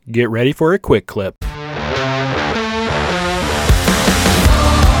Get ready for a quick clip.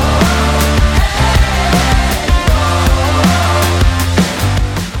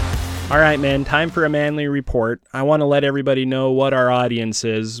 All right, man, time for a Manly Report. I want to let everybody know what our audience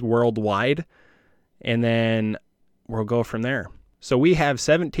is worldwide, and then we'll go from there. So we have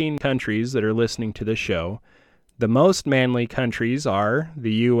 17 countries that are listening to this show. The most manly countries are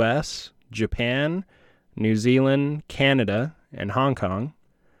the U.S., Japan, New Zealand, Canada, and Hong Kong.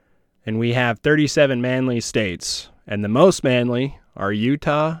 And we have 37 manly states. And the most manly are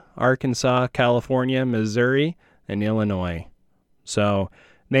Utah, Arkansas, California, Missouri, and Illinois. So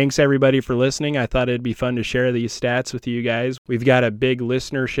thanks, everybody, for listening. I thought it'd be fun to share these stats with you guys. We've got a big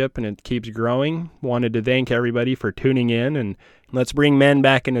listenership, and it keeps growing. Wanted to thank everybody for tuning in, and let's bring men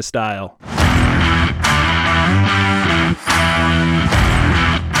back into style.